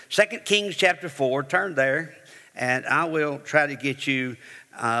2 Kings chapter 4. Turn there, and I will try to get you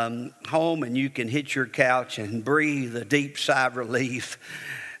home, and you can hit your couch and breathe a deep sigh of relief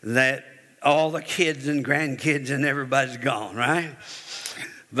that all the kids and grandkids and everybody's gone, right?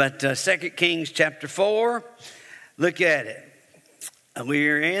 But 2 Kings chapter 4, look at it.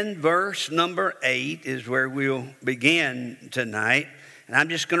 We're in verse number 8 is where we'll begin tonight. And I'm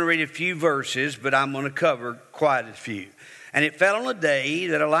just going to read a few verses, but I'm going to cover quite a few. And it fell on a day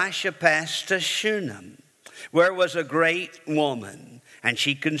that Elisha passed to Shunem, where was a great woman, and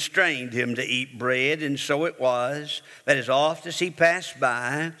she constrained him to eat bread. And so it was that as oft as he passed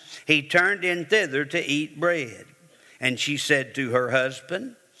by, he turned in thither to eat bread. And she said to her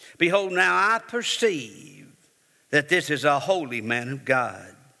husband, Behold, now I perceive that this is a holy man of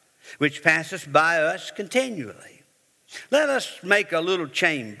God, which passeth by us continually. Let us make a little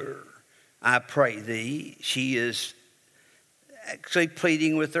chamber, I pray thee. She is actually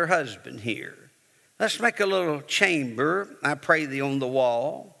pleading with her husband here. Let's make a little chamber, I pray thee, on the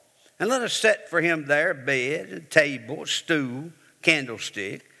wall, and let us set for him there a bed, a table, a stool,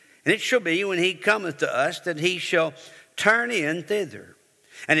 candlestick. And it shall be, when he cometh to us, that he shall turn in thither.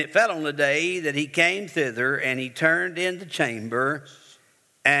 And it fell on the day that he came thither, and he turned in the chamber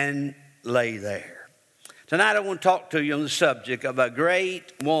and lay there. Tonight I want to talk to you on the subject of a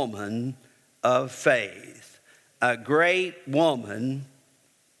great woman of faith. A great woman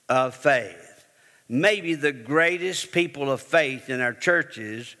of faith. Maybe the greatest people of faith in our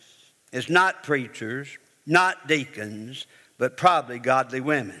churches is not preachers, not deacons, but probably godly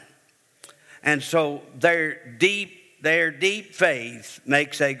women. And so their deep faith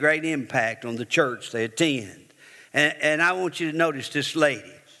makes a great impact on the church they attend. And I want you to notice this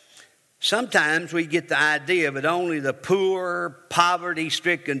lady. Sometimes we get the idea that only the poor,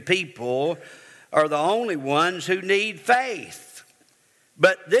 poverty-stricken people are the only ones who need faith.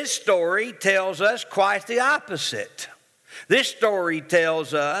 But this story tells us quite the opposite. This story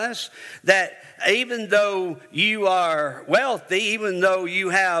tells us that even though you are wealthy, even though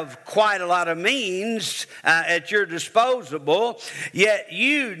you have quite a lot of means at your disposal, yet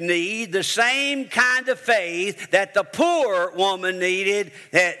you need the same kind of faith that the poor woman needed,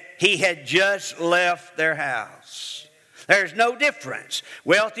 that he had just left their house. There's no difference.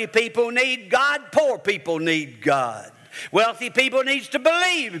 Wealthy people need God, poor people need God. Wealthy people needs to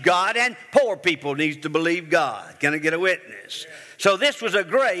believe God, and poor people needs to believe God. Can I get a witness? So this was a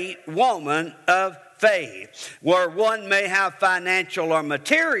great woman of faith. Where one may have financial or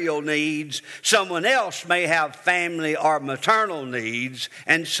material needs, someone else may have family or maternal needs.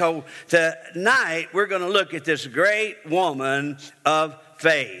 And so tonight we're going to look at this great woman of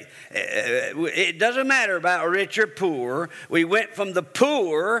faith. It doesn't matter about rich or poor. We went from the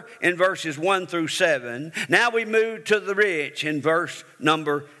poor in verses 1 through 7. Now we move to the rich in verse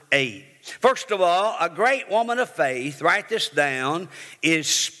number 8. First of all, a great woman of faith, write this down, is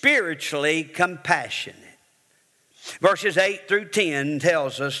spiritually compassionate. Verses 8 through 10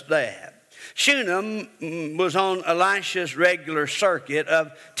 tells us that. Shunem was on Elisha's regular circuit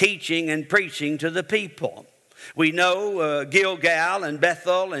of teaching and preaching to the people. We know Gilgal and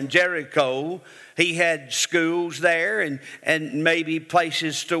Bethel and Jericho, he had schools there and maybe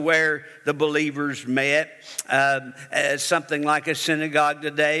places to where the believers met. Something like a synagogue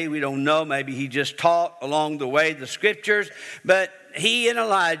today. We don't know. Maybe he just taught along the way the scriptures. But he and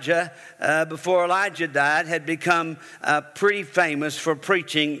Elijah, before Elijah died, had become pretty famous for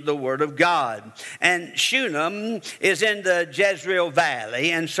preaching the word of God. And Shunem is in the Jezreel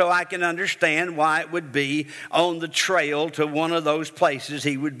Valley, and so I can understand why it would be on the trail to one of those places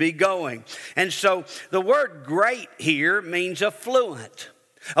he would be going. And so the word great here means affluent,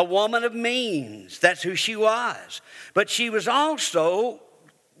 a woman of means. That's who she was. But she was also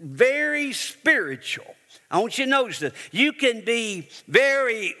very spiritual. I want you to notice this. You can be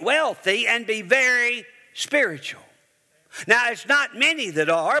very wealthy and be very spiritual. Now, it's not many that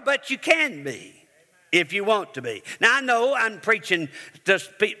are, but you can be if you want to be. Now, I know I'm preaching to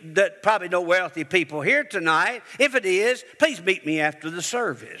that probably no wealthy people here tonight. If it is, please meet me after the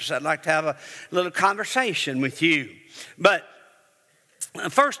service. I'd like to have a little conversation with you. But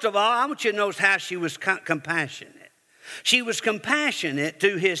first of all, I want you to notice how she was compassionate. She was compassionate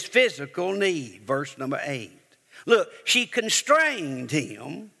to his physical need, verse number 8. Look, she constrained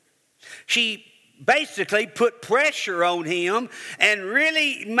him. She basically put pressure on him and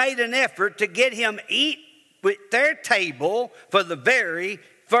really made an effort to get him eat with their table for the very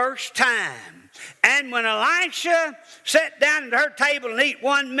first time. And when Elisha sat down at her table and eat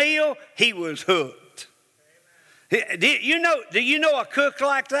one meal, he was hooked. Do you know a cook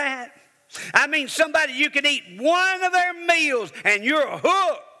like that? I mean, somebody you can eat one of their meals and you're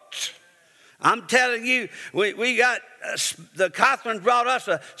hooked. I'm telling you, we got, the Catherine brought us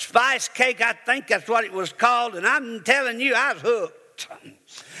a spice cake. I think that's what it was called. And I'm telling you, I was hooked.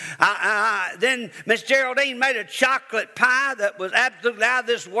 Then Miss Geraldine made a chocolate pie that was absolutely out of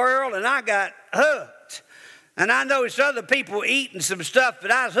this world, and I got hooked. And I noticed other people eating some stuff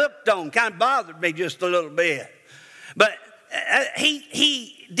that I was hooked on. Kind of bothered me just a little bit. But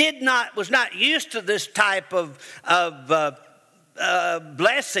he was not used to this type of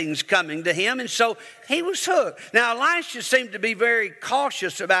blessings coming to him, and so he was hooked. Now, Elisha seemed to be very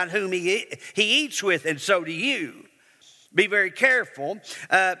cautious about whom he eats with, and so do you. Be very careful.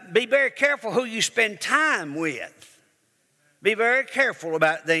 Be very careful who you spend time with. Be very careful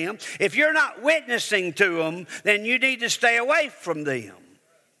about them. If you're not witnessing to them, then you need to stay away from them.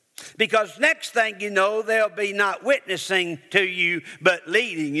 Because next thing you know, they'll be not witnessing to you, but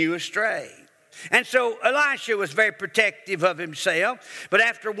leading you astray. And so Elisha was very protective of himself. But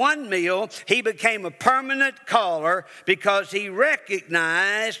after one meal, he became a permanent caller because he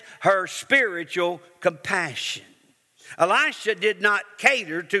recognized her spiritual compassion. Elisha did not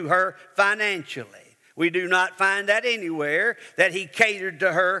cater to her financially. We do not find that anywhere, that he catered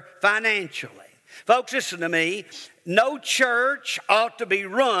to her financially. Folks, listen to me. No church ought to be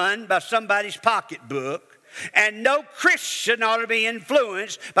run by somebody's pocketbook, and no Christian ought to be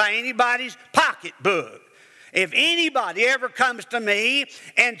influenced by anybody's pocketbook. If anybody ever comes to me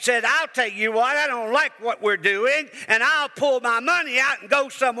and said, I'll tell you what, I don't like what we're doing, and I'll pull my money out and go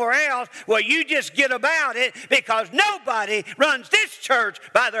somewhere else, well, you just get about it, because nobody runs this church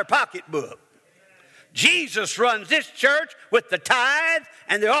by their pocketbook. Jesus runs this church with the tithe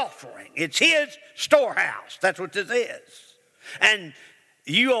and the offering. It's his storehouse. That's what this is. And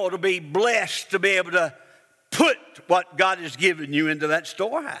you ought to be blessed to be able to put what God has given you into that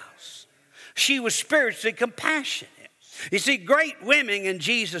storehouse. She was spiritually compassionate. You see, great women in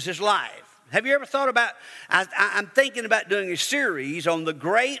Jesus' life. Have you ever thought about, I'm thinking about doing a series on the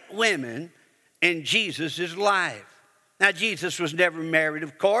great women in Jesus' life. Now, Jesus was never married,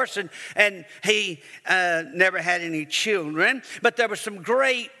 of course, and he never had any children, but there were some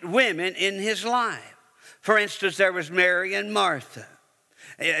great women in his life. For instance, there was Mary and Martha.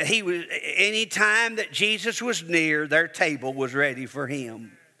 Any time that Jesus was near, their table was ready for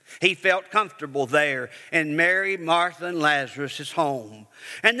him. He felt comfortable there in Mary, Martha, and Lazarus' home.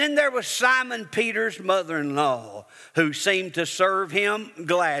 And then there was Simon Peter's mother-in-law, who seemed to serve him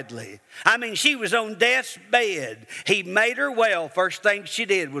gladly. I mean, she was on death's bed. He made her well. First thing she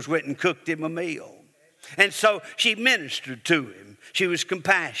did was went and cooked him a meal. And so she ministered to him. She was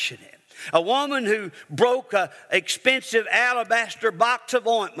compassionate. A woman who broke an expensive alabaster box of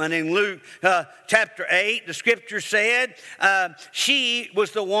ointment in Luke chapter 8, the scripture said, she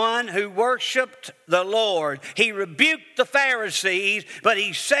was the one who worshiped the Lord. He rebuked the Pharisees, but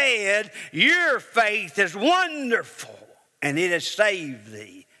he said, your faith is wonderful, and it has saved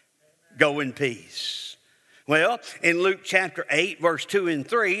thee. Go in peace. Well, in Luke chapter 8, verse 2 and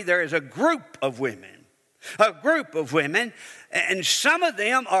 3, there is a group of women. And some of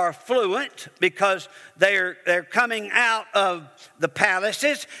them are affluent because they're coming out of the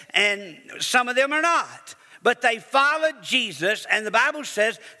palaces, and some of them are not. But they followed Jesus, and the Bible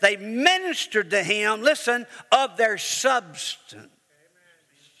says they ministered to him, listen, of their substance.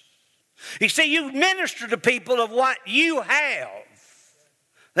 You see, you minister to people of what you have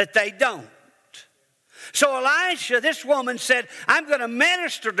that they don't. So Elisha, this woman said, I'm going to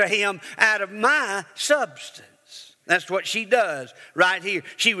minister to him out of my substance. That's what she does right here.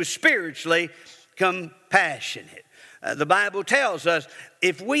 She was spiritually compassionate. The Bible tells us,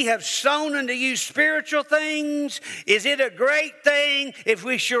 if we have sown unto you spiritual things, is it a great thing if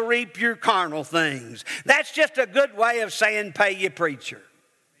we shall reap your carnal things? That's just a good way of saying pay your preacher.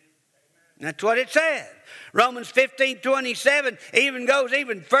 That's what it said. Romans 15:27 even goes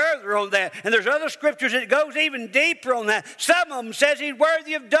even further on that. And there's other scriptures that goes even deeper on that. Some of them says he's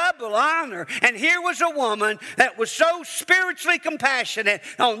worthy of double honor. And here was a woman that was so spiritually compassionate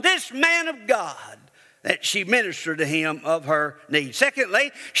on this man of God that she ministered to him of her needs.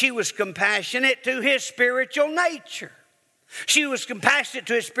 Secondly, she was compassionate to his spiritual nature. She was compassionate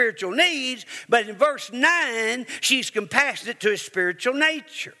to his spiritual needs, but in verse 9, she's compassionate to his spiritual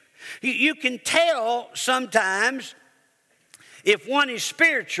nature. You can tell sometimes if one is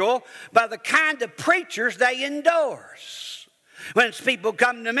spiritual by the kind of preachers they endorse. When people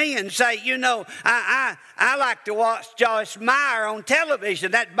come to me and say, you know, I like to watch Joyce Meyer on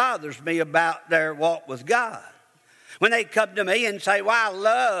television, that bothers me about their walk with God. When they come to me and say, well, I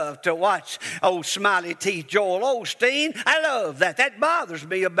love to watch old smiley teeth Joel Osteen, I love that. That bothers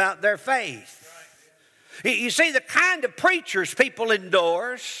me about their faith. You see, the kind of preachers people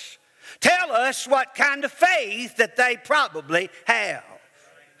endorse tell us what kind of faith that they probably have.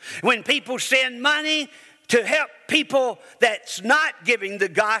 When people send money to help people that's not giving the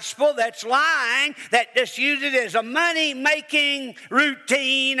gospel, that's lying, that just use it as a money-making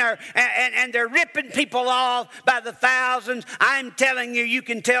routine, and they're ripping people off by the thousands, I'm telling you, you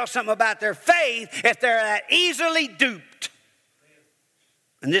can tell something about their faith if they're that easily duped.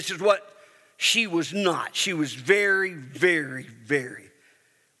 And this is what she was not. She was very, very, very.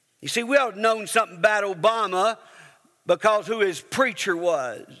 You see, we ought to have known something about Obama because who his preacher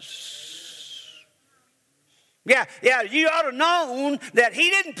was. Yeah, you ought to have known that he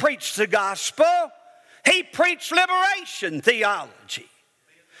didn't preach the gospel. He preached liberation theology.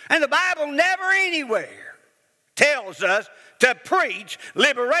 And the Bible never anywhere tells us to preach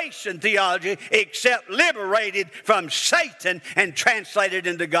liberation theology except liberated from Satan and translated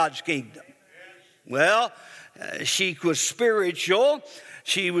into God's kingdom. Well, she was spiritual.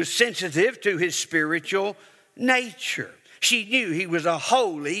 She was sensitive to his spiritual nature. She knew he was a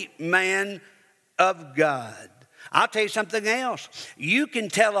holy man of God. I'll tell you something else. You can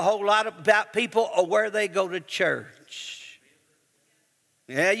tell a whole lot about people or where they go to church.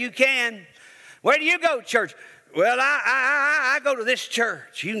 Yeah, you can. Where do you go to church? Well, I go to this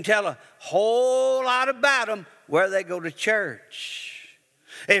church. You can tell a whole lot about them where they go to church.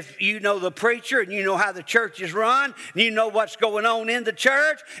 If you know the preacher and you know how the church is run, and you know what's going on in the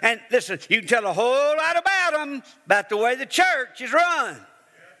church, and listen, you can tell a whole lot about them, about the way the church is run,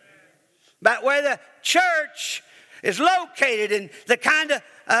 about where the church is located, and the kind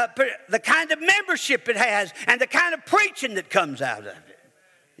of membership it has, and the kind of preaching that comes out of it.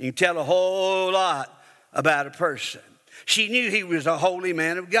 You can tell a whole lot about a person. She knew he was a holy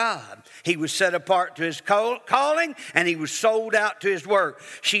man of God. He was set apart to his calling, and he was sold out to his work.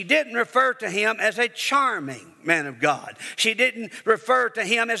 She didn't refer to him as a charming man of God. She didn't refer to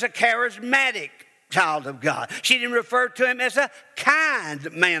him as a charismatic child of God. She didn't refer to him as a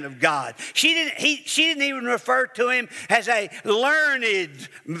kind man of God. She didn't even refer to him as a learned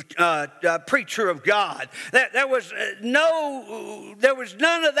preacher of God. There was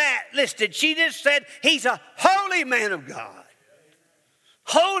none of that listed. She just said he's a holy man of God.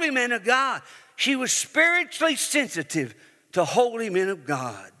 Holy man of God. She was spiritually sensitive to holy men of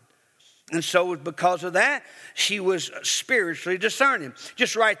God. And so because of that, she was spiritually discerning.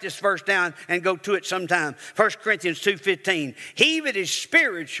 Just write this verse down and go to it sometime. 1 Corinthians 2:15. He that is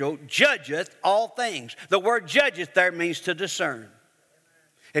spiritual judgeth all things. The word judgeth there means to discern.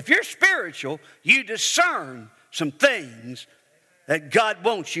 If you're spiritual, you discern some things that God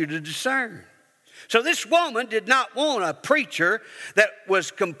wants you to discern. So this woman did not want a preacher that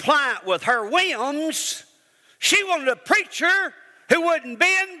was compliant with her whims. She wanted a preacher who wouldn't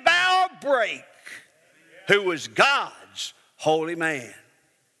bend, bow, break, who was God's holy man.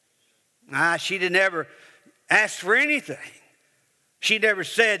 She didn't ever ask for anything. She never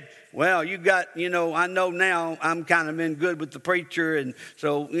said, well, you got, I know now I'm kind of been good with the preacher, and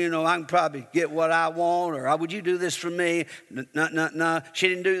so, I can probably get what I want, or would you do this for me? No. She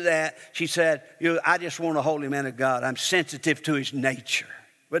didn't do that. She said, I just want a holy man of God. I'm sensitive to his nature.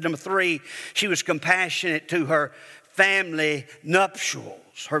 But number 3, she was compassionate to her family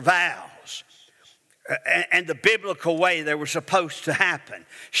nuptials, her vows, and the biblical way they were supposed to happen.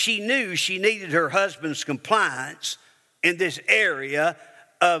 She knew she needed her husband's compliance in this area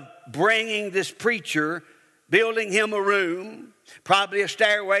of bringing this preacher, building him a room, probably a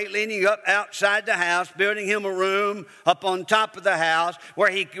stairway leading up outside the house, building him a room up on top of the house where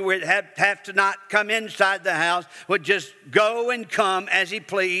he would have to not come inside the house, would just go and come as he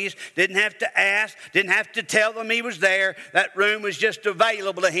pleased, didn't have to ask, didn't have to tell them he was there. That room was just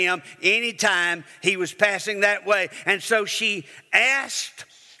available to him anytime he was passing that way. And so she asked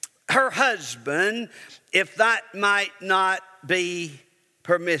her husband if that might not be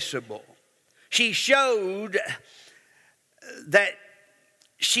permissible. She showed that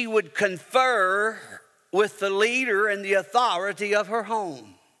she would confer with the leader and the authority of her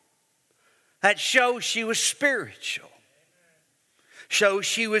home. That shows she was spiritual. Shows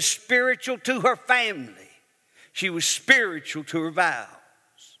she was spiritual to her family. She was spiritual to her vows.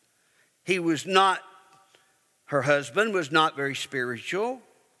 Her husband was not very spiritual,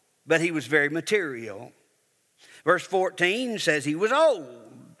 but he was very material. Verse 14 says he was old.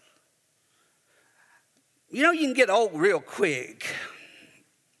 You can get old real quick.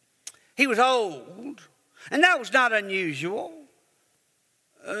 He was old, and that was not unusual.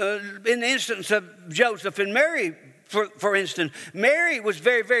 In the instance of Joseph and Mary, for instance, Mary was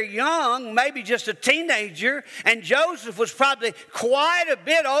very, very young, maybe just a teenager, and Joseph was probably quite a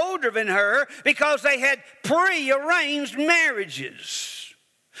bit older than her because they had prearranged marriages.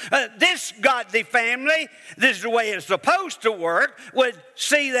 This godly family, this is the way it's supposed to work, would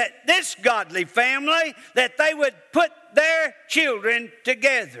see that this godly family, that they would put their children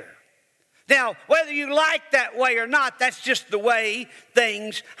together. Now, whether you like that way or not, that's just the way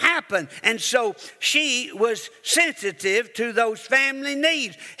things happen. And so she was sensitive to those family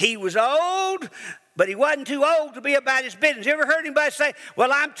needs. He was old, but he wasn't too old to be about his business. You ever heard anybody say,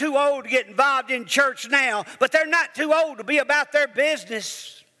 well, I'm too old to get involved in church now, but they're not too old to be about their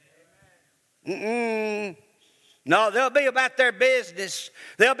business? No, they'll be about their business.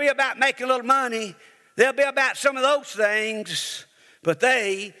 They'll be about making a little money. They'll be about some of those things, but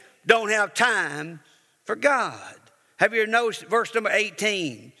they don't have time for God. Have you noticed verse number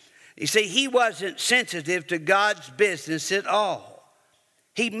 18? You see, he wasn't sensitive to God's business at all.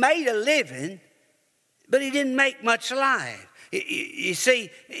 He made a living, but he didn't make much life. You see,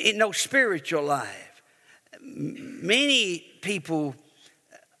 in no spiritual life. Many people,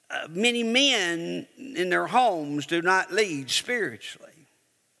 many men in their homes do not lead spiritually.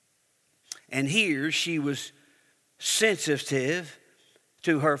 And here she was sensitive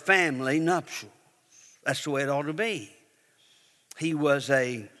to her family nuptials. That's the way it ought to be. He was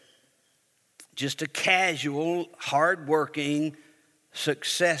just a casual, hardworking,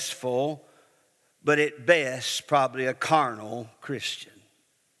 successful, but at best probably a carnal Christian.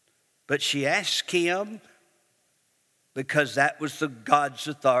 But she asked him because that was God's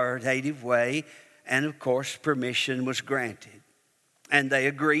authoritative way, and of course permission was granted. And they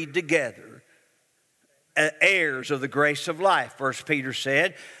agreed together. Heirs of the grace of life, 1 Peter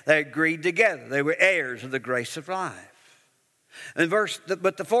said. They agreed together. They were heirs of the grace of life.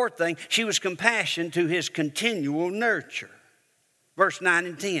 But the fourth thing, she was compassion to his continual nurture. Verse 9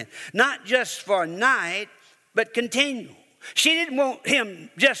 and 10. Not just for a night, but continual. She didn't want him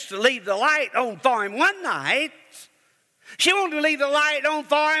just to leave the light on for him one night. She wanted to leave the light on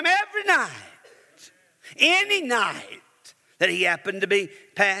for him every night. Any night that he happened to be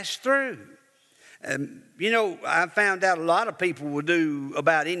passed through. I found out a lot of people will do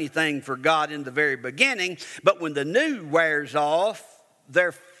about anything for God in the very beginning, but when the new wears off,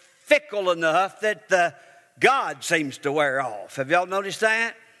 they're fickle enough that the God seems to wear off. Have y'all noticed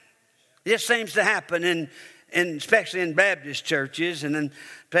that? This seems to happen especially in Baptist churches, and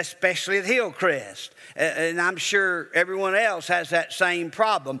especially at Hillcrest. And I'm sure everyone else has that same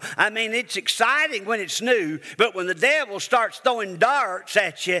problem. I mean, it's exciting when it's new, but when the devil starts throwing darts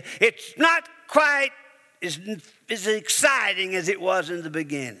at you, it's not quite as exciting as it was in the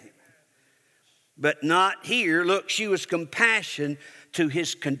beginning. But not here. Look, she was compassion to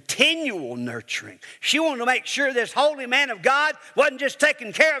his continual nurturing. She wanted to make sure this holy man of God wasn't just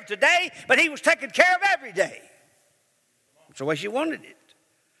taken care of today, but he was taken care of every day. That's the way she wanted it.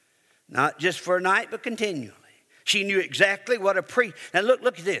 Not just for a night, but continually. She knew exactly what a preacher... Now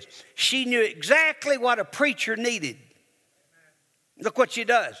look at this. She knew exactly what a preacher needed. Look what she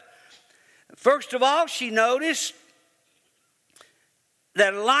does. First of all, she noticed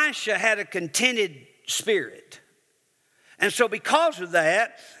that Elisha had a contented spirit. And so because of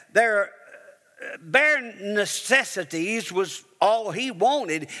that, their bare necessities was all he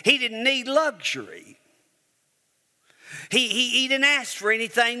wanted. He didn't need luxury. He didn't ask for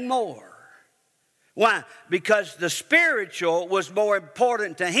anything more. Why? Because the spiritual was more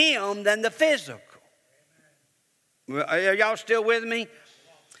important to him than the physical. Are y'all still with me?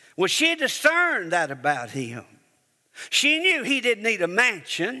 Well, she discerned that about him. She knew he didn't need a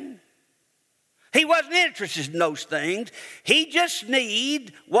mansion. He wasn't interested in those things. He just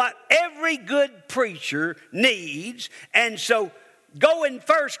needed what every good preacher needs. And so going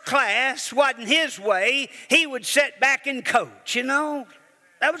first class wasn't his way. He would sit back and coach,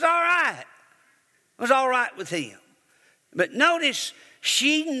 That was all right. It was all right with him. But notice,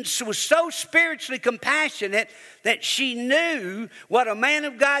 she was so spiritually compassionate that she knew what a man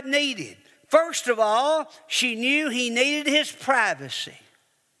of God needed. First of all, she knew he needed his privacy.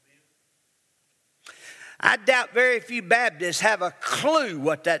 I doubt very few Baptists have a clue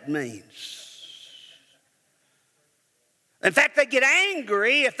what that means. In fact, they get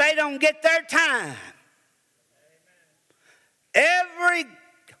angry if they don't get their time. Every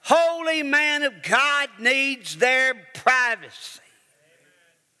holy man of God needs their privacy.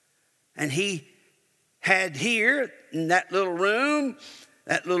 And he had here in that little room,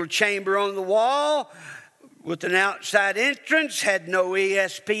 that little chamber on the wall with an outside entrance, had no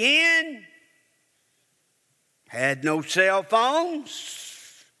ESPN, had no cell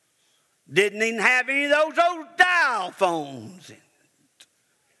phones, didn't even have any of those old dial phones in it.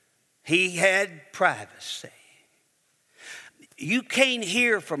 He had privacy. You can't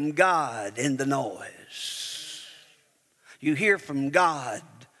hear from God in the noise. You hear from God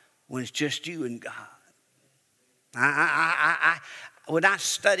when it's just you and God. When I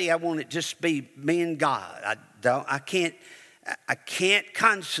study, I want it just to be me and God. I can't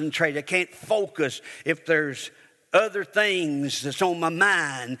concentrate. I can't focus if there's other things that's on my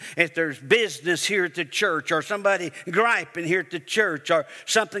mind. If there's business here at the church, or somebody griping here at the church, or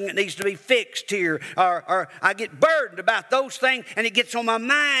something that needs to be fixed here, or I get burdened about those things, and it gets on my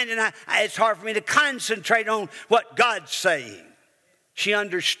mind, and it's hard for me to concentrate on what God's saying. She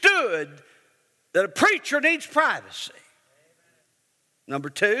understood that a preacher needs privacy. Number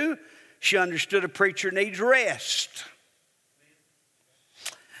two, she understood a preacher needs rest.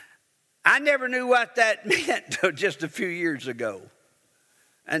 I never knew what that meant until just a few years ago.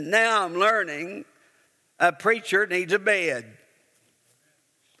 And now I'm learning a preacher needs a bed.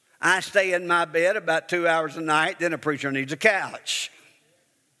 I stay in my bed about 2 hours a night, then a preacher needs a couch.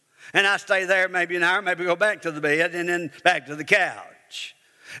 And I stay there maybe an hour, maybe go back to the bed, and then back to the couch.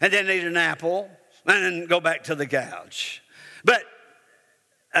 And then eat an apple, and then go back to the couch. But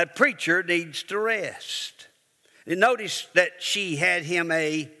a preacher needs to rest. And notice that she had him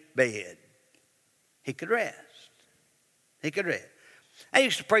a bed. He could rest. He could rest. I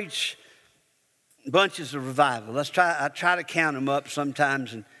used to preach bunches of revival. I try to count them up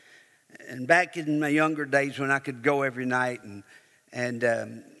sometimes. And back in my younger days when I could go every night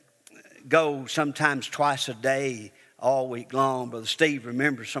and go sometimes twice a day all week long. Brother Steve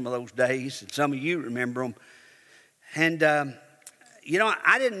remembers some of those days, and some of you remember them. And,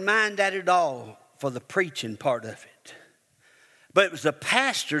 I didn't mind that at all for the preaching part of it. But it was the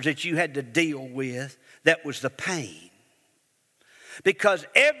pastors that you had to deal with that was the pain. Because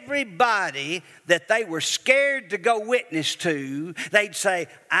everybody that they were scared to go witness to, they'd say,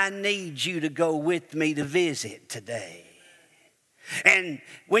 I need you to go with me to visit today. And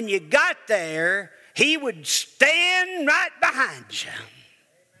when you got there, he would stand right behind you.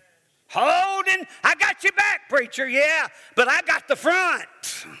 Holding, I got your back, preacher, yeah, but I got the front.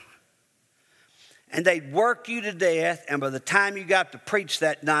 And they'd work you to death, and by the time you got to preach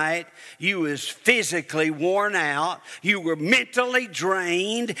that night, you was physically worn out, you were mentally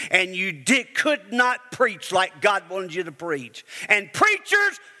drained, and you could not preach like God wanted you to preach. And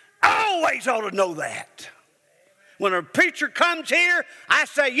preachers always ought to know that. When a preacher comes here, I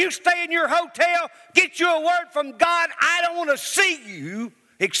say, you stay in your hotel, get you a word from God. I don't want to see you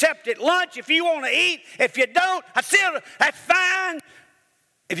except at lunch if you want to eat. If you don't, that's fine.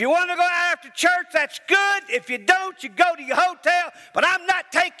 If you want to go out after church, that's good. If you don't, you go to your hotel. But I'm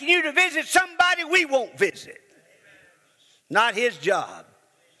not taking you to visit somebody we won't visit. Not his job.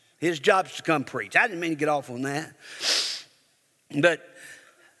 His job's to come preach. I didn't mean to get off on that. But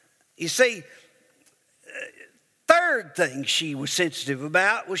you see, third thing she was sensitive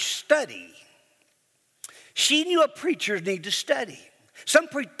about was study. She knew a preacher need to study. Some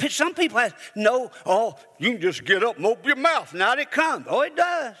people have you can just get up and open your mouth and out it comes. Oh, it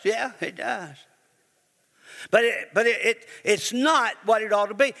does. Yeah, it does. But it's not what it ought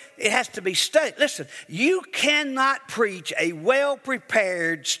to be. It has to be studied. Listen, you cannot preach a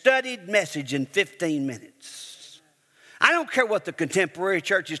well-prepared, studied message in 15 minutes. I don't care what the contemporary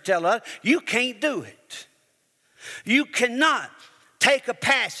churches tell us. You can't do it. You cannot take a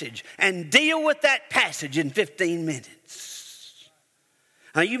passage and deal with that passage in 15 minutes.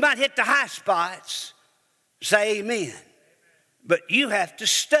 Now, you might hit the high spots, say amen, but you have to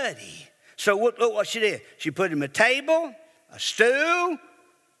study. So look what she did. She put him a table, a stool,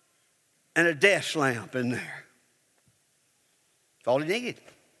 and a desk lamp in there. That's all he needed.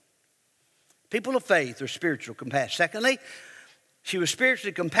 People of faith are spiritual compassion. Secondly, she was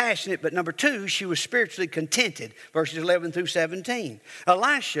spiritually compassionate, but number two, she was spiritually contented, verses 11 through 17.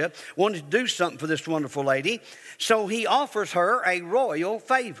 Elisha wanted to do something for this wonderful lady, so he offers her a royal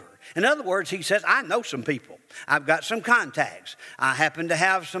favor. In other words, he says, I know some people. I've got some contacts. I happen to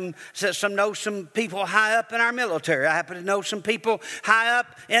have some people high up in our military. I happen to know some people high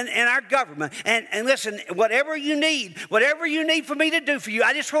up in our government. And listen, whatever you need for me to do for you,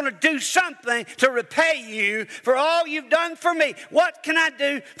 I just want to do something to repay you for all you've done for me. What can I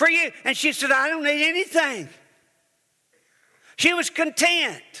do for you? And she said, I don't need anything. She was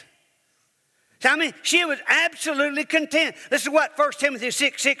content. She was absolutely content. This is what 1 Timothy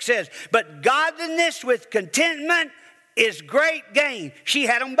 6:6 says. But godliness with contentment is great gain. She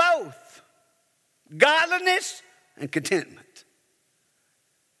had them both. Godliness and contentment.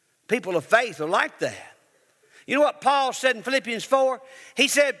 People of faith are like that. You know what Paul said in Philippians 4? He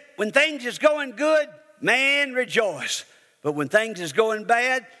said, when things is going good, man, rejoice. But when things is going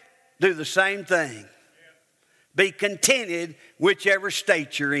bad, do the same thing. Be contented whichever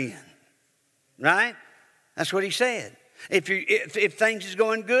state you're in. Right? That's what he said. If things is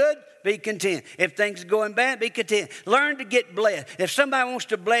going good, be content. If things are going bad, be content. Learn to get blessed. If somebody wants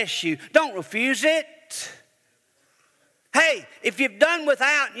to bless you, don't refuse it. Hey, if you've done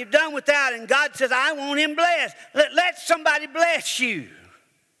without and you've done without and God says, I want him blessed, let somebody bless you.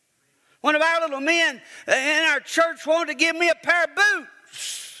 One of our little men in our church wanted to give me a pair of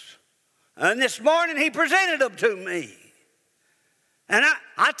boots. And this morning he presented them to me. And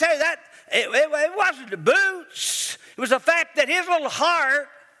I tell you that, it wasn't the boots. It was the fact that his little heart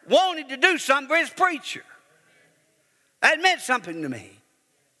wanted to do something for his preacher. That meant something to me.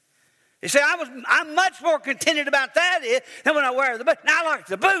 You see, I'm much more contented about that than when I wear the boots. Now, I like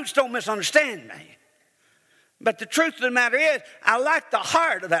the boots, don't misunderstand me. But the truth of the matter is, I like the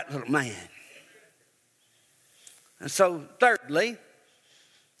heart of that little man. And so, thirdly,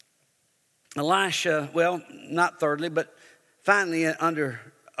 Elisha, well, not thirdly, but finally, under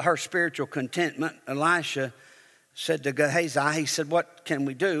her spiritual contentment, Elisha said to Gehazi, he said, what can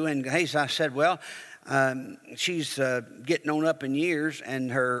we do? And Gehazi said, well, she's getting on up in years,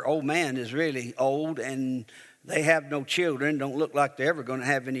 and her old man is really old, and they have no children, don't look like they're ever going to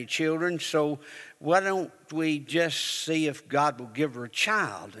have any children. So why don't we just see if God will give her a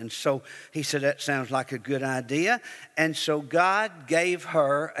child? And so he said, that sounds like a good idea. And so God gave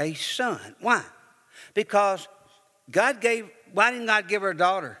her a son. Why? Because why didn't God give her a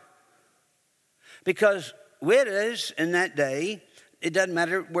daughter? Because widows in that day, it doesn't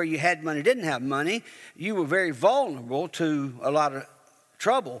matter where you had money, didn't have money, you were very vulnerable to a lot of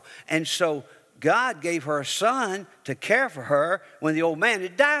trouble. And so God gave her a son to care for her when the old man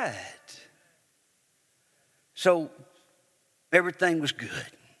had died. So everything was good.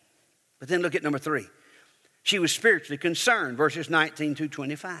 But then look at number 3. She was spiritually concerned, verses 19 to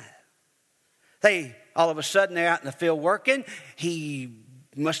 25. All of a sudden, they're out in the field working. He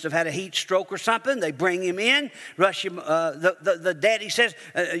must have had a heat stroke or something. They bring him in, rush him. The daddy says,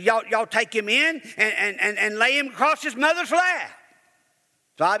 y'all take him in and lay him across his mother's lap.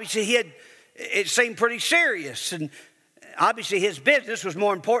 So obviously it seemed pretty serious. And obviously his business was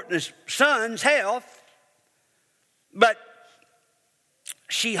more important than his son's health. But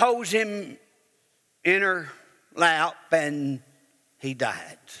she holds him in her lap and he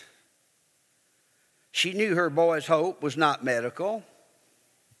died. She knew her boy's hope was not medical,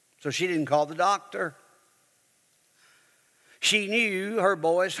 so she didn't call the doctor. She knew her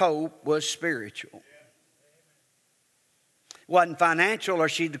boy's hope was spiritual. It wasn't financial, or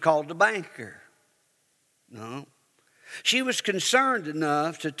she'd have called the banker. No. She was concerned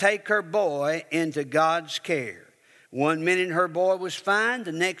enough to take her boy into God's care. One minute her boy was fine,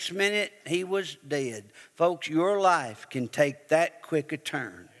 the next minute he was dead. Folks, your life can take that quick a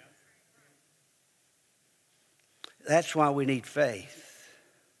turn. That's why we need faith,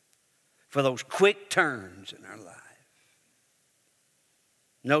 for those quick turns in our life.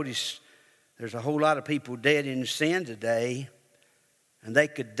 Notice there's a whole lot of people dead in sin today, and they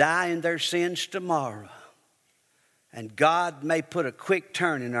could die in their sins tomorrow. And God may put a quick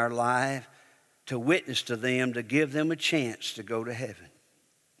turn in our life to witness to them, to give them a chance to go to heaven.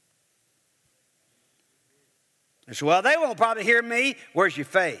 And so, well, they won't probably hear me. Where's your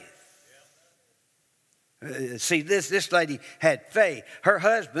faith? See, this lady had faith. Her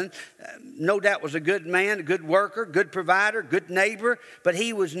husband, no doubt, was a good man, a good worker, good provider, good neighbor, but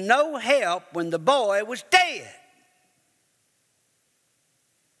he was no help when the boy was dead.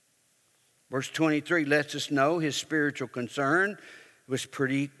 Verse 23 lets us know his spiritual concern was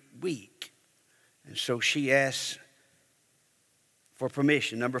pretty weak. And so she asks for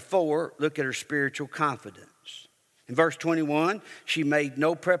permission. Number 4, look at her spiritual confidence. In verse 21, she made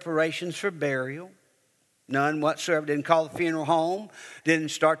no preparations for burial. None whatsoever. Didn't call the funeral home.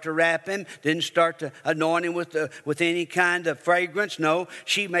 Didn't start to wrap him. Didn't start to anoint him with any kind of fragrance. No,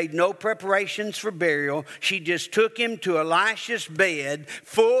 she made no preparations for burial. She just took him to Elisha's bed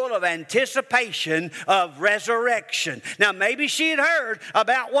full of anticipation of resurrection. Now, maybe she had heard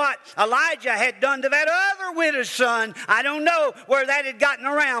about what Elijah had done to that other widow's son. I don't know where that had gotten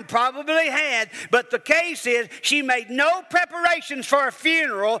around. Probably had. But the case is, she made no preparations for a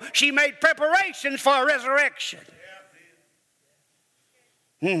funeral. She made preparations for a resurrection.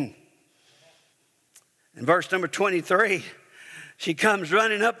 In verse number 23, she comes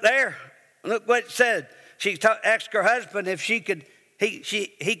running up there. Look what it said. She asked her husband if he could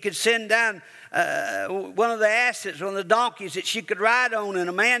send down one of the asses, one of the donkeys that she could ride on, and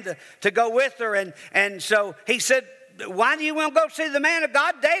a man to go with her. And so he said, why do you want to go see the man of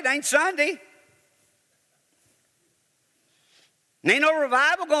God today? It ain't Sunday. There ain't no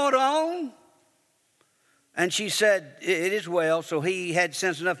revival going on. And she said, it is well. So he had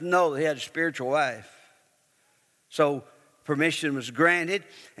sense enough to know that he had a spiritual wife. So permission was granted.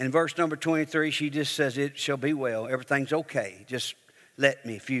 And in verse number 23, she just says, it shall be well. Everything's okay. Just let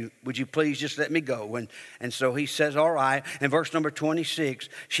me, would you please just let me go? And so he says, all right. And verse number 26,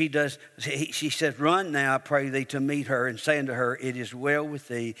 she says, run now, I pray thee, to meet her, and say unto her, it is well with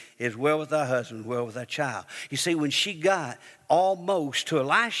thee, it is well with thy husband, well with thy child. You see, when she got almost to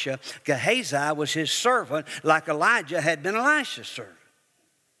Elisha, Gehazi was his servant, like Elijah had been Elisha's servant.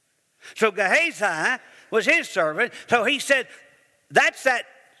 So Gehazi was his servant. So he said, that's that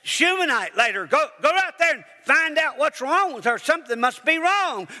Shunammite later. Go out there and find out what's wrong with her. Something must be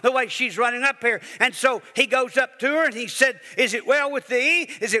wrong the way she's running up here. And so he goes up to her and he said, is it well with thee?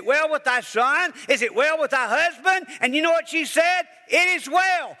 Is it well with thy son? Is it well with thy husband? And you know what she said? It is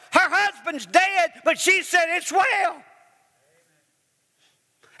well. Her husband's dead, but she said it's well.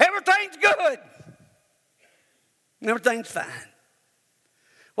 Everything's good. Everything's fine.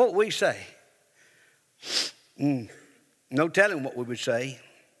 What would we say? No telling what we would say.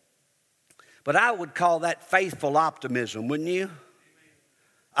 But I would call that faithful optimism, wouldn't you?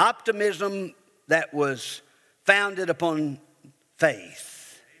 Optimism that was founded upon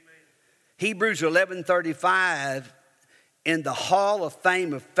faith. Hebrews 11:35 in the Hall of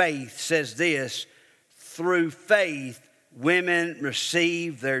Fame of Faith says this, through faith women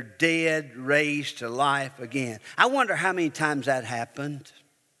receive their dead raised to life again. I wonder how many times that happened.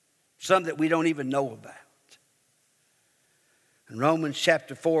 Some that we don't even know about. And Romans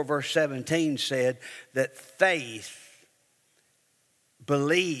chapter 4 verse 17 said that faith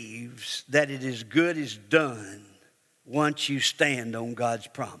believes that it is good is done once you stand on God's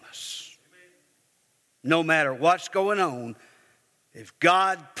promise. No matter what's going on, if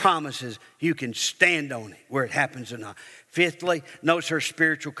God promises, you can stand on it, where it happens or not. Fifthly, notice her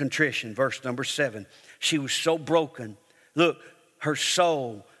spiritual contrition, verse number 7. She was so broken. Look, her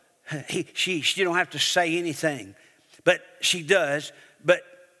soul, she don't have to say anything, but she does. But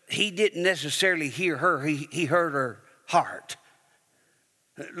he didn't necessarily hear her. He heard her heart.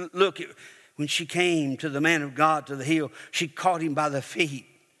 Look, when she came to the man of God to the hill, she caught him by the feet.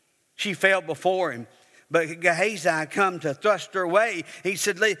 She fell before him. But Gehazi come to thrust her away. He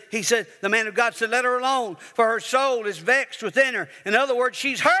said, the man of God said, let her alone, for her soul is vexed within her. In other words,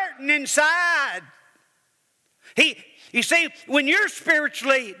 she's hurting inside. You see, when you're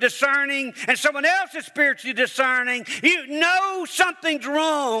spiritually discerning and someone else is spiritually discerning, you know something's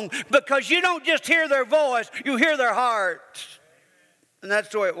wrong because you don't just hear their voice, you hear their heart. And that's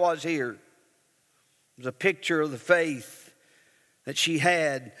the way it was here. It was a picture of the faith that she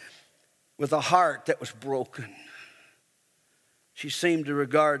had with a heart that was broken. She seemed to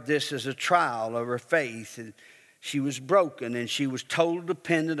regard this as a trial of her faith. And she was broken and she was totally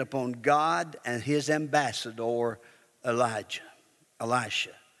dependent upon God and his ambassador, Elisha.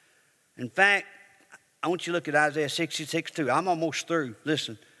 In fact, I want you to look at Isaiah 66:2. I'm almost through.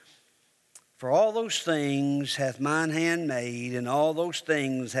 Listen. For all those things hath mine hand made, and all those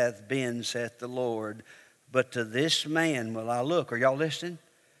things hath been, saith the Lord. But to this man will I look. Are y'all listening?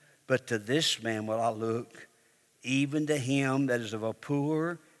 But to this man will I look, even to him that is of a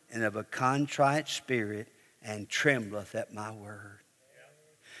poor and of a contrite spirit, and trembleth at my word.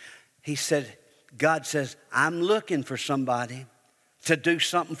 He said, God says, I'm looking for somebody to do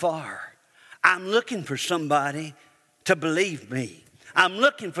something for her. I'm looking for somebody to believe me. I'm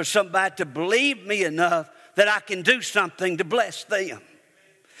looking for somebody to believe me enough that I can do something to bless them.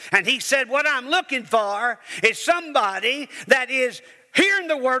 And he said, what I'm looking for is somebody that is hearing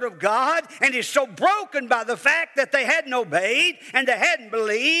the word of God and is so broken by the fact that they hadn't obeyed and they hadn't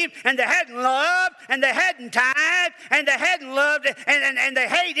believed and they hadn't loved and they hadn't tithed and they hadn't loved and they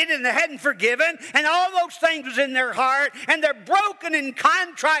hated and they hadn't forgiven, and all those things was in their heart, and they're broken and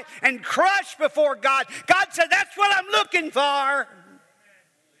contrite and crushed before God. God said, that's what I'm looking for.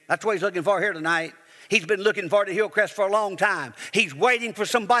 That's what he's looking for here tonight. He's been looking for the Hillcrest for a long time. He's waiting for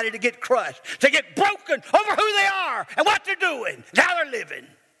somebody to get crushed, to get broken over who they are and what they're doing and how they're living.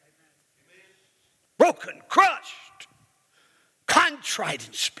 Broken, crushed, contrite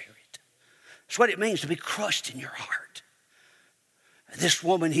in spirit. That's what it means to be crushed in your heart. This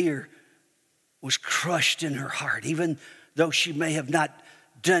woman here was crushed in her heart, even though she may have not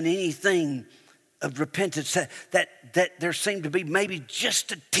done anything of repentance, that there seemed to be maybe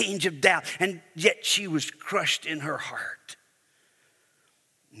just a tinge of doubt, and yet she was crushed in her heart.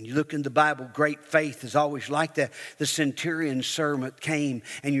 When you look in the Bible, great faith is always like that. The centurion's servant came,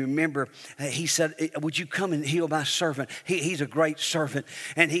 and you remember he said, would you come and heal my servant? He's a great servant.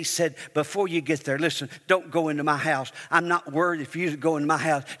 And he said, before you get there, listen, don't go into my house. I'm not worried if you go into my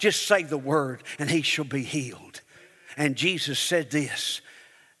house. Just say the word, and he shall be healed. And Jesus said this,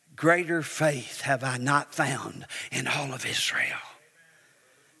 greater faith have I not found in all of Israel.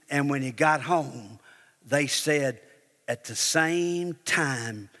 And when he got home, they said at the same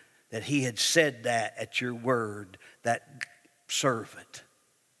time that he had said that at your word, that servant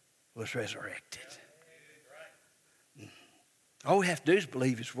was resurrected. All we have to do is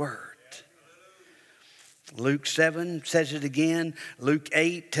believe his word. Luke 7 says it again. Luke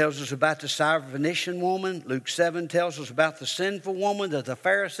 8 tells us about the Syrophoenician woman. Luke 7 tells us about the sinful woman that the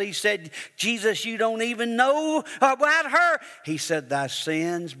Pharisees said, Jesus, you don't even know about her. He said, thy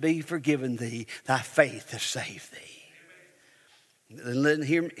sins be forgiven thee. Thy faith has saved thee. And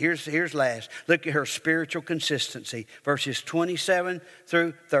here's last. Look at her spiritual consistency. Verses 27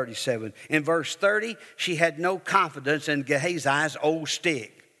 through 37. In verse 30, she had no confidence in Gehazi's old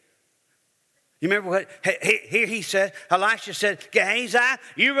stick. You remember what here he said, Elisha said, Gehazi,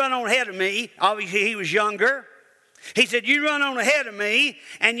 you run on ahead of me. Obviously he was younger. He said, you run on ahead of me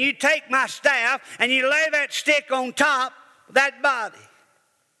and you take my staff and you lay that stick on top of that body.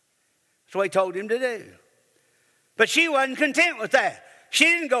 That's what he told him to do. But she wasn't content with that. She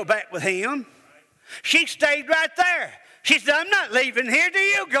didn't go back with him. She stayed right there. She said, I'm not leaving here till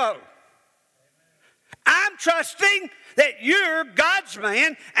you go. I'm trusting that you're God's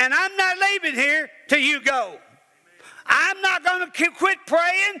man, and I'm not leaving here till you go. I'm not going to quit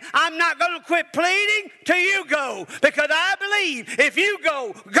praying. I'm not going to quit pleading till you go, because I believe if you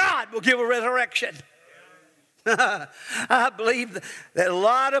go, God will give a resurrection. I believe that a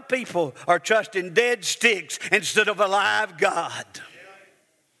lot of people are trusting dead sticks instead of a live God.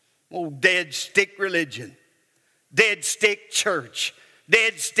 Oh, dead stick religion, dead stick church,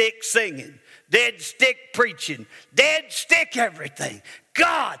 dead stick singing, dead stick preaching, dead stick everything.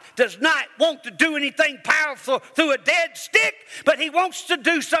 God does not want to do anything powerful through a dead stick, but he wants to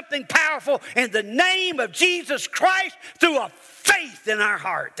do something powerful in the name of Jesus Christ through a faith in our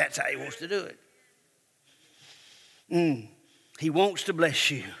heart. That's how he wants to do it. He wants to bless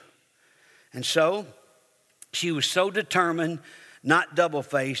you. And so she was so determined, not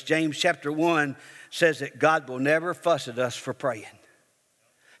double-faced. James chapter 1 says that God will never fuss at us for praying.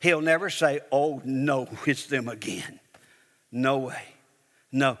 He'll never say, oh, no, it's them again. No way.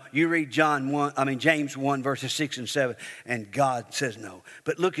 No, you read James 1, verses 6 and 7, and God says no.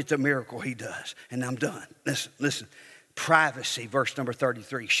 But look at the miracle he does, and I'm done. Listen. Privacy, verse number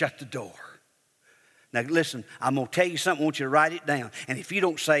 33, shut the door. Now, listen, I'm going to tell you something. I want you to write it down. And if you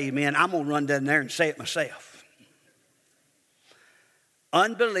don't say amen, I'm going to run down there and say it myself.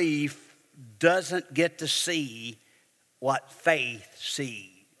 Unbelief doesn't get to see what faith sees.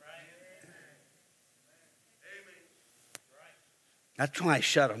 That's why he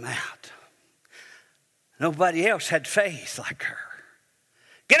shut them out. Nobody else had faith like her.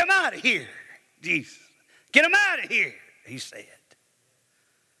 Get them out of here, Jesus. Get them out of here, he said.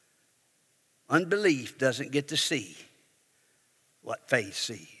 Unbelief doesn't get to see what faith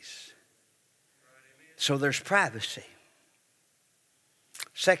sees. So there's privacy.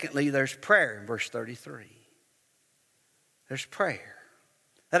 Secondly, there's prayer in verse 33. There's prayer.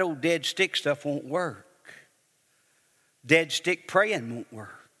 That old dead stick stuff won't work. Dead stick praying won't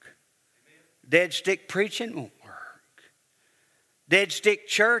work. Dead stick preaching won't work. Dead stick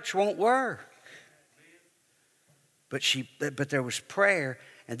church won't work. But there was prayer.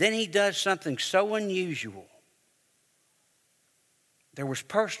 And then he does something so unusual. There was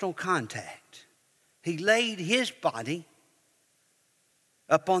personal contact. He laid his body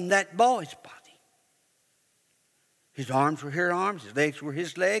upon that boy's body. His arms were her arms. His legs were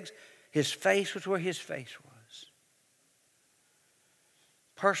his legs. His face was where his face was.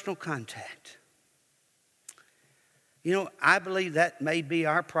 Personal contact. You know, I believe that may be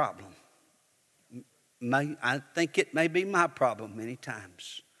our problem. I think it may be my problem many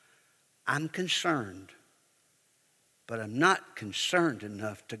times. I'm concerned, but I'm not concerned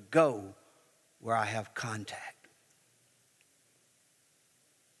enough to go where I have contact.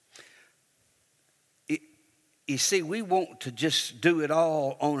 You see, we want to just do it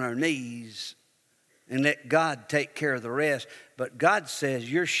all on our knees and let God take care of the rest. But God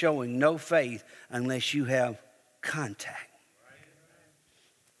says you're showing no faith unless you have contact.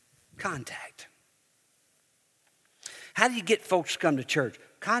 Contact. How do you get folks to come to church?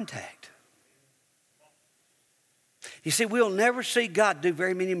 Contact. You see, we'll never see God do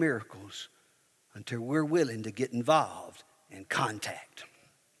very many miracles until we're willing to get involved in contact.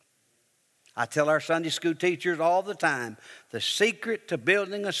 I tell our Sunday school teachers all the time, the secret to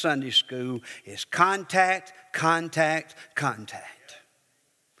building a Sunday school is contact, contact, contact.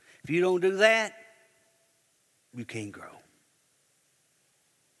 If you don't do that, you can't grow.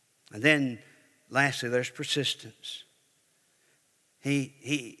 And then, lastly, there's persistence.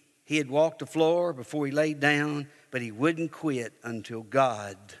 He He had walked the floor before he laid down, but he wouldn't quit until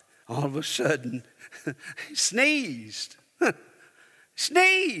God, all of a sudden, sneezed.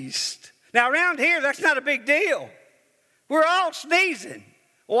 Sneezed. Now, around here, that's not a big deal. We're all sneezing,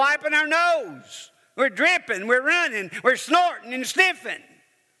 wiping our nose. We're dripping, we're running, we're snorting and sniffing.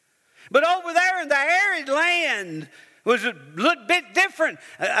 But over there in the arid land was a little bit different.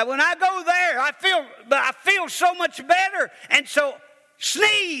 When I go there, I feel so much better. And so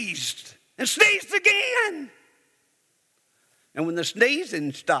sneezed and sneezed again. And when the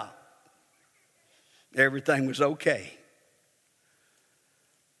sneezing stopped, everything was okay.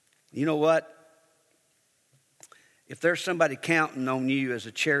 You know what? If there's somebody counting on you as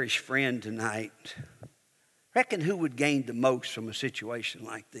a cherished friend tonight, reckon who would gain the most from a situation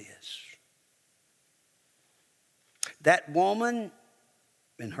like this? That woman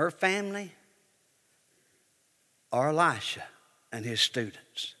and her family, or Elisha and his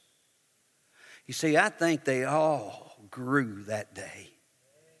students? You see, I think they all grew that day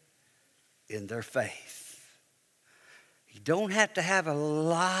in their faith. You don't have to have a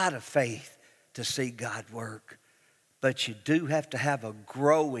lot of faith to see God work, but you do have to have a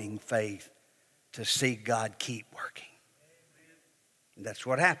growing faith to see God keep working. And that's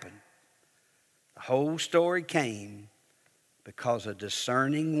what happened. The whole story came because a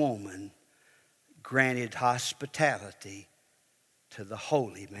discerning woman granted hospitality to the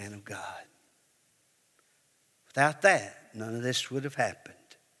holy man of God. Without that, none of this would have happened.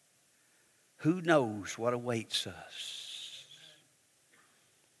 Who knows what awaits us?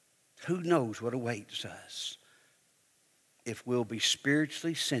 Who knows what awaits us if we'll be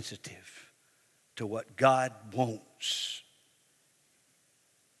spiritually sensitive to what God wants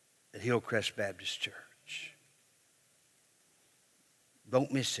at Hillcrest Baptist Church.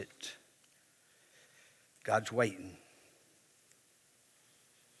 Don't miss it. God's waiting.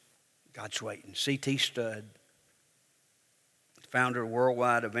 God's waiting. C.T. Studd, founder of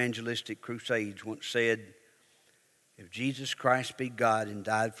Worldwide Evangelistic Crusades, once said, "If Jesus Christ be God and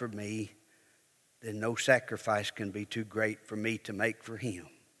died for me, then no sacrifice can be too great for me to make for him."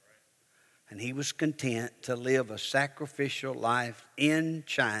 And he was content to live a sacrificial life in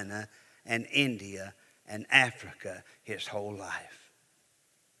China and India and Africa his whole life.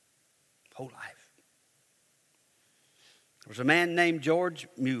 Whole life. There was a man named George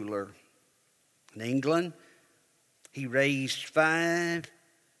Mueller in England. He raised $500,000.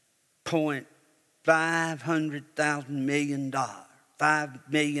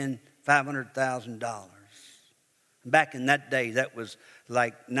 Back in that day, that was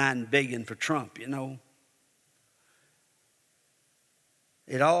like $9 billion for Trump, you know.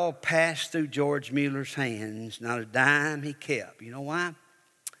 It all passed through George Mueller's hands, not a dime he kept. You know why?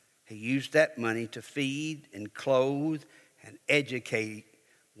 He used that money to feed and clothe and educate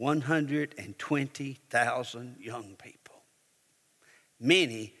 120,000 young people.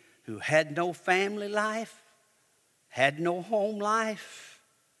 Many who had no family life, had no home life,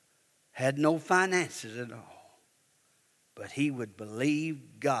 had no finances at all. But he would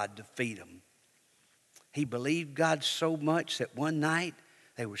believe God to feed them. He believed God so much that one night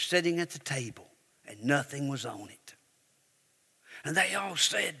they were sitting at the table and nothing was on it. And they all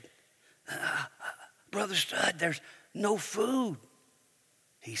said, "Brother Studd, there's no food."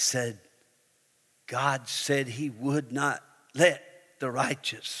 He said, "God said he would not let the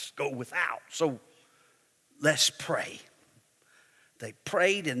righteous go without. So let's pray." They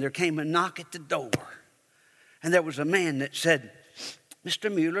prayed and there came a knock at the door. And there was a man that said,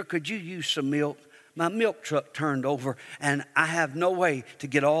 "Mr. Mueller, could you use some milk? My milk truck turned over and I have no way to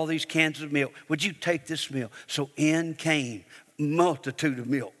get all these cans of milk. Would you take this milk?" So in came a multitude of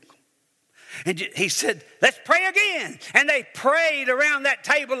milk. And he said, "Let's pray again." And they prayed around that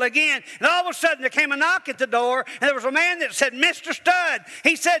table again. And all of a sudden there came a knock at the door. And there was a man that said, "Mr. Studd,"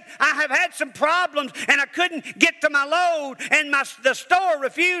 he said, "I have had some problems and I couldn't get to my load. And the store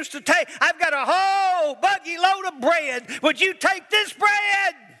refused to take. I've got a whole buggy load of bread. Would you take this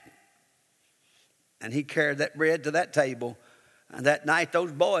bread?" And he carried that bread to that table. And that night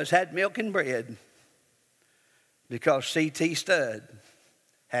those boys had milk and bread. Because C.T. Studd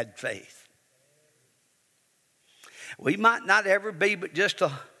had faith. We might not ever be but just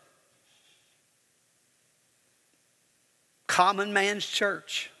a common man's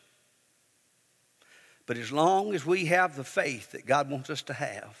church. But as long as we have the faith that God wants us to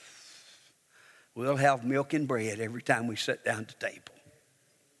have, we'll have milk and bread every time we sit down at the table.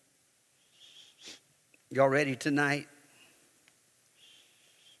 Y'all ready tonight?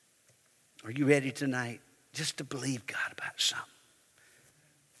 Are you ready tonight just to believe God about something?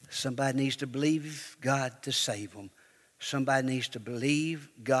 Somebody needs to believe God to save them. Somebody needs to believe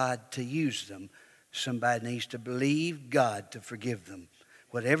God to use them. Somebody needs to believe God to forgive them.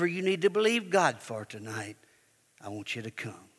 Whatever you need to believe God for tonight, I want you to come.